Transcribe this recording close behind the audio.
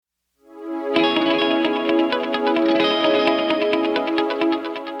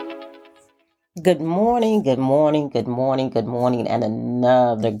Good morning, good morning, good morning, good morning, and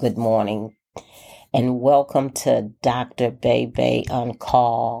another good morning. And welcome to Dr. Bebe on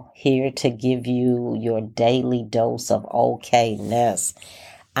Call, here to give you your daily dose of okayness.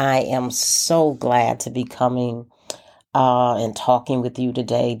 I am so glad to be coming and talking with you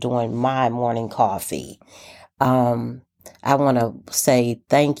today during my morning coffee. Um, I want to say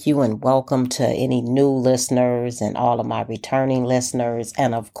thank you and welcome to any new listeners and all of my returning listeners.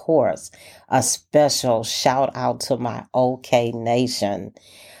 And of course, a special shout out to my OK Nation.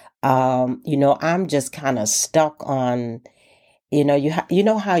 I'm just kind of stuck on you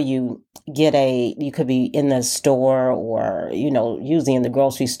know how you could be in the store or usually in the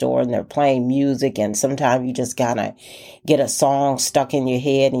grocery store and they're playing music, and sometimes you just kind of get a song stuck in your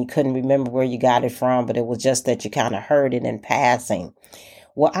head and you couldn't remember where you got it from, but it was just that you kind of heard it in passing.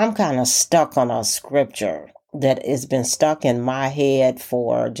 Well, I'm kind of stuck on a scripture that has been stuck in my head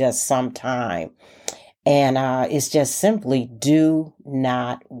for just some time, and it's just simply do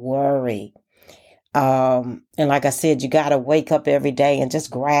not worry. And like I said, you got to wake up every day and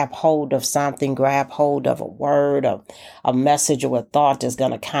just grab hold of something, grab hold of a word, a message, or a thought that's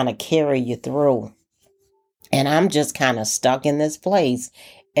going to kind of carry you through. And I'm just kind of stuck in this place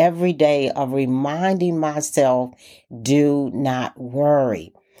every day of reminding myself, do not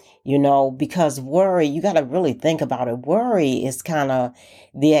worry. Because worry, you got to really think about it. Worry is kind of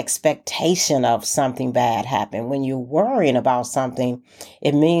the expectation of something bad happen. When you're worrying about something,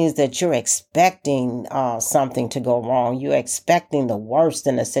 it means that you're expecting something to go wrong. You're expecting the worst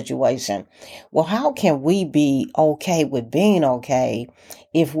in a situation. Well, how can we be okay with being okay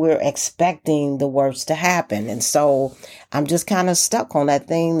if we're expecting the worst to happen? And so I'm just kind of stuck on that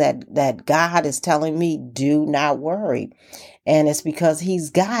thing that God is telling me, do not worry. And it's because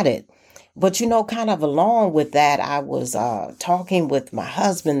he's got it. But kind of along with that, I was talking with my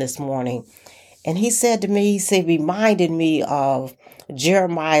husband this morning, and he said to me, reminded me of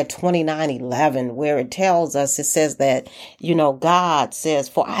Jeremiah 29:11, where it says that, God says,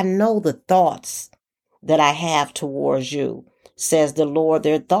 for I know the thoughts that I have towards you, says the Lord,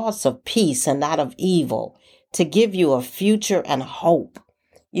 they're thoughts of peace and not of evil, to give you a future and hope.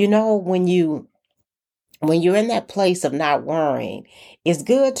 When you're in that place of not worrying, it's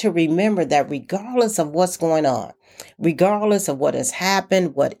good to remember that regardless of what's going on, regardless of what has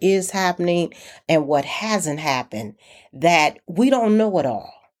happened, what is happening, and what hasn't happened, that we don't know it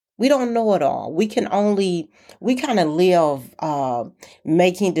all. We don't know it all. We kind of live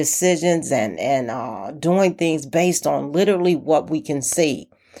making decisions and doing things based on literally what we can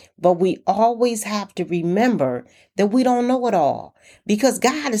see. But we always have to remember that we don't know it all, because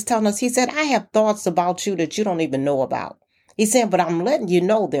God is telling us, he said, I have thoughts about you that you don't even know about. He said, but I'm letting you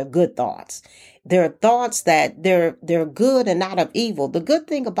know they're good thoughts. They're thoughts that they're good and not of evil. The good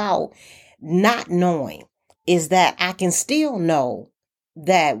thing about not knowing is that I can still know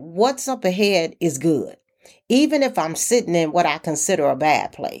that what's up ahead is good. Even if I'm sitting in what I consider a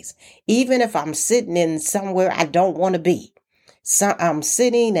bad place, even if I'm sitting in somewhere I don't want to be. So I'm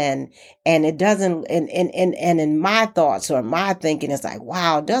sitting and it doesn't, and in my thoughts or my thinking, it's like,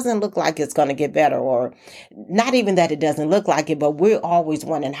 wow, it doesn't look like it's going to get better, or not even that it doesn't look like it, but we're always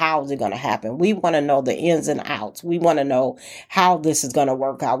wondering, how is it going to happen? We want to know the ins and outs. We want to know how this is going to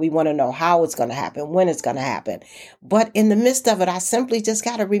work out. We want to know how it's going to happen, when it's going to happen. But in the midst of it, I simply just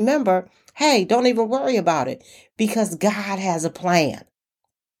got to remember, hey, don't even worry about it, because God has a plan.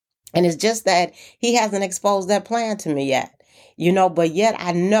 And it's just that he hasn't exposed that plan to me yet. But yet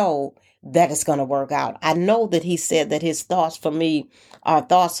I know that it's going to work out. I know that he said that his thoughts for me are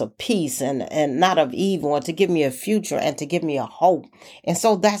thoughts of peace and not of evil, and to give me a future and to give me a hope. And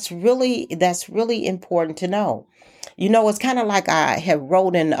so that's really important to know. It's kind of like I had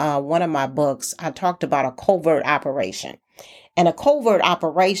wrote in one of my books, I talked about a covert operation. And a covert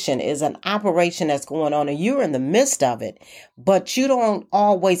operation is an operation that's going on and you're in the midst of it, but you don't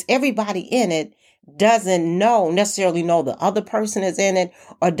always, everybody in it doesn't necessarily know the other person is in it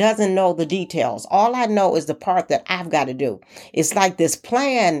or doesn't know the details. All I know is the part that I've got to do. It's like this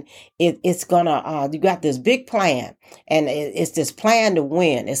plan. It's gonna, you got this big plan, and it's this plan to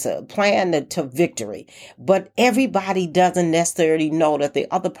win. It's a plan to victory, but everybody doesn't necessarily know that the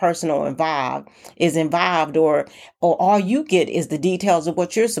other person is involved, or all you get is the details of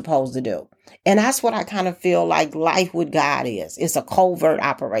what you're supposed to do. And that's what I kind of feel like life with God is. It's a covert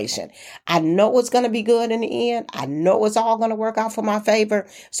operation. I know it's going to be good in the end. I know it's all going to work out for my favor.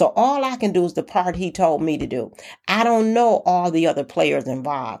 So all I can do is the part he told me to do. I don't know all the other players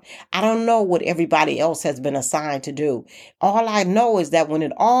involved. I don't know what everybody else has been assigned to do. All I know is that when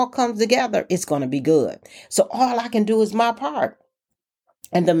it all comes together, it's going to be good. So all I can do is my part.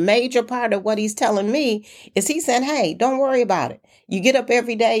 And the major part of what he's telling me is he's saying, hey, don't worry about it. You get up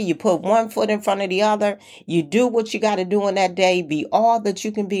every day, you put one foot in front of the other, you do what you got to do in that day, be all that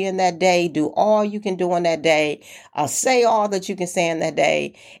you can be in that day, do all you can do in that day, say all that you can say in that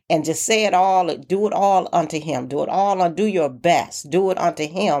day, and just say it all, do it all unto him, do your best, do it unto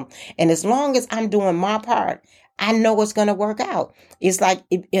him. And as long as I'm doing my part, I know it's going to work out. It's like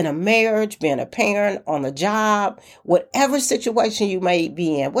in a marriage, being a parent, on the job, whatever situation you may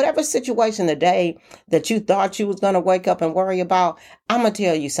be in, whatever situation today that you thought you was going to wake up and worry about, I'm going to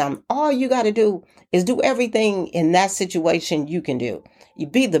tell you something. All you got to do is do everything in that situation you can do. You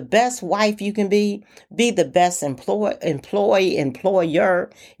be the best wife you can be the best employer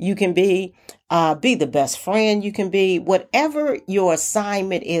you can be the best friend you can be. Whatever your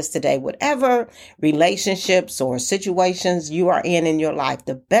assignment is today, whatever relationships or situations you are in your life,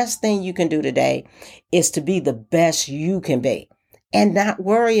 the best thing you can do today is to be the best you can be and not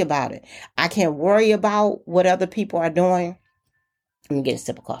worry about it. I can't worry about what other people are doing. Let me get a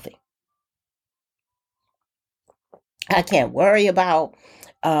sip of coffee. I can't worry about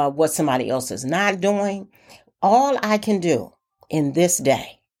what somebody else is not doing. All I can do in this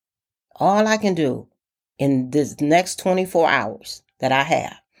day, all I can do in this next 24 hours that I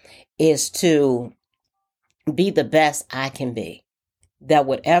have is to be the best I can be. That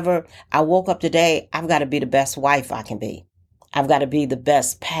whatever I woke up today, I've got to be the best wife I can be. I've got to be the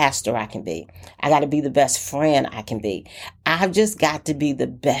best pastor I can be. I got to be the best friend I can be. I've just got to be the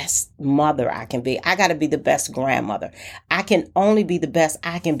best mother I can be. I got to be the best grandmother. I can only be the best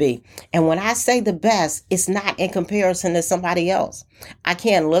I can be. And when I say the best, it's not in comparison to somebody else. I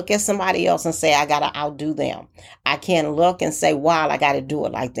can't look at somebody else and say, I got to outdo them. I can't look and say, wow, I got to do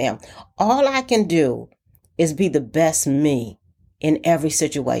it like them. All I can do is be the best me in every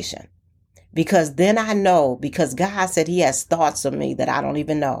situation. Because then I know, because God said he has thoughts of me that I don't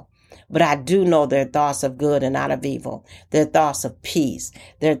even know. But I do know they're thoughts of good and not of evil. They're thoughts of peace.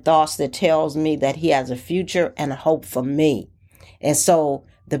 They're thoughts that tells me that he has a future and a hope for me. And so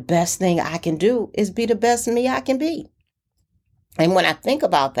the best thing I can do is be the best me I can be. And when I think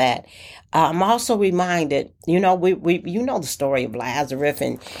about that, I'm also reminded, we the story of Lazarus,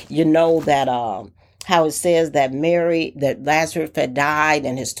 and you know that, how it says that Lazarus had died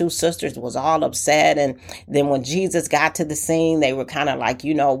and his two sisters was all upset. And then when Jesus got to the scene, they were kind of like,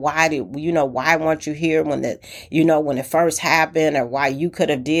 why weren't you here when it first happened, or why you could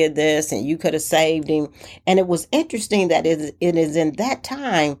have did this and you could have saved him. And it was interesting that it is in that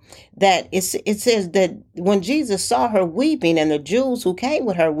time that it says that when Jesus saw her weeping and the Jews who came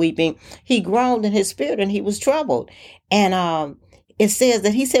with her weeping, he groaned in his spirit and he was troubled. And, it says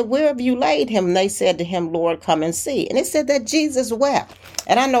that he said, where have you laid him? And they said to him, Lord, come and see. And it said that Jesus wept.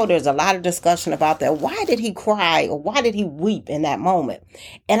 And I know there's a lot of discussion about that. Why did he cry, or why did he weep in that moment?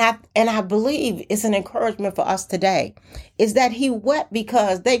 And I believe it's an encouragement for us today, is that he wept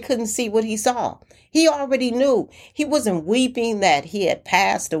because they couldn't see what he saw. He already knew. He wasn't weeping that he had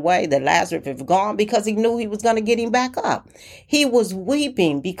passed away, that Lazarus had gone, because he knew he was going to get him back up. He was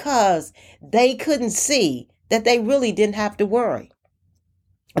weeping because they couldn't see that they really didn't have to worry.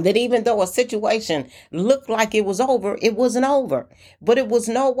 That even though a situation looked like it was over, it wasn't over. But it was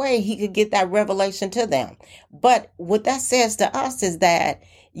no way he could get that revelation to them. But what that says to us is that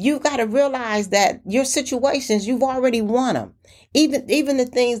you've got to realize that your situations, you've already won them. Even the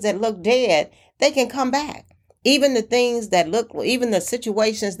things that look dead, they can come back. Even the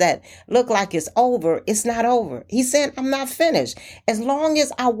situations that look like it's over, it's not over. He said, I'm not finished. As long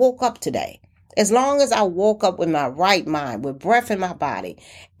as I woke up today, as long as I woke up with my right mind, with breath in my body,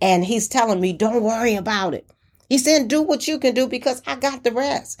 and he's telling me, don't worry about it. He said, do what you can do because I got the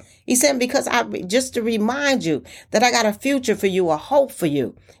rest. He said, because just to remind you that I got a future for you, a hope for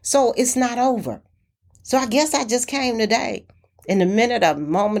you. So it's not over. So I guess I just came today in the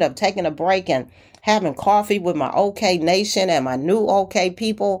moment of taking a break and having coffee with my OK Nation and my new OK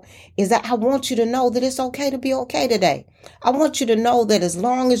people, is that I want you to know that it's okay to be okay today. I want you to know that as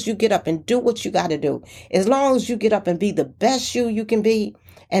long as you get up and do what you got to do, as long as you get up and be the best you can be,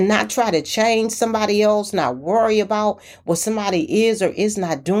 and not try to change somebody else, not worry about what somebody is or is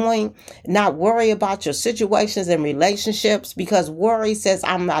not doing, not worry about your situations and relationships, because worry says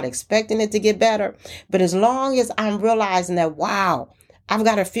I'm not expecting it to get better. But as long as I'm realizing that, wow, I've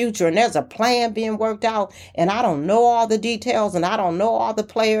got a future and there's a plan being worked out, and I don't know all the details and I don't know all the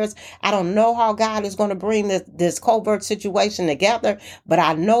players. I don't know how God is going to bring this covert situation together, but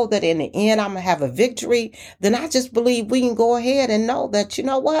I know that in the end I'm going to have a victory. Then I just believe we can go ahead and know that, you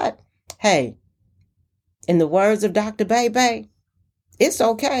know what? Hey, in the words of Dr. Bebe, it's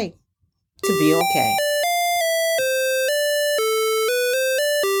okay to be okay.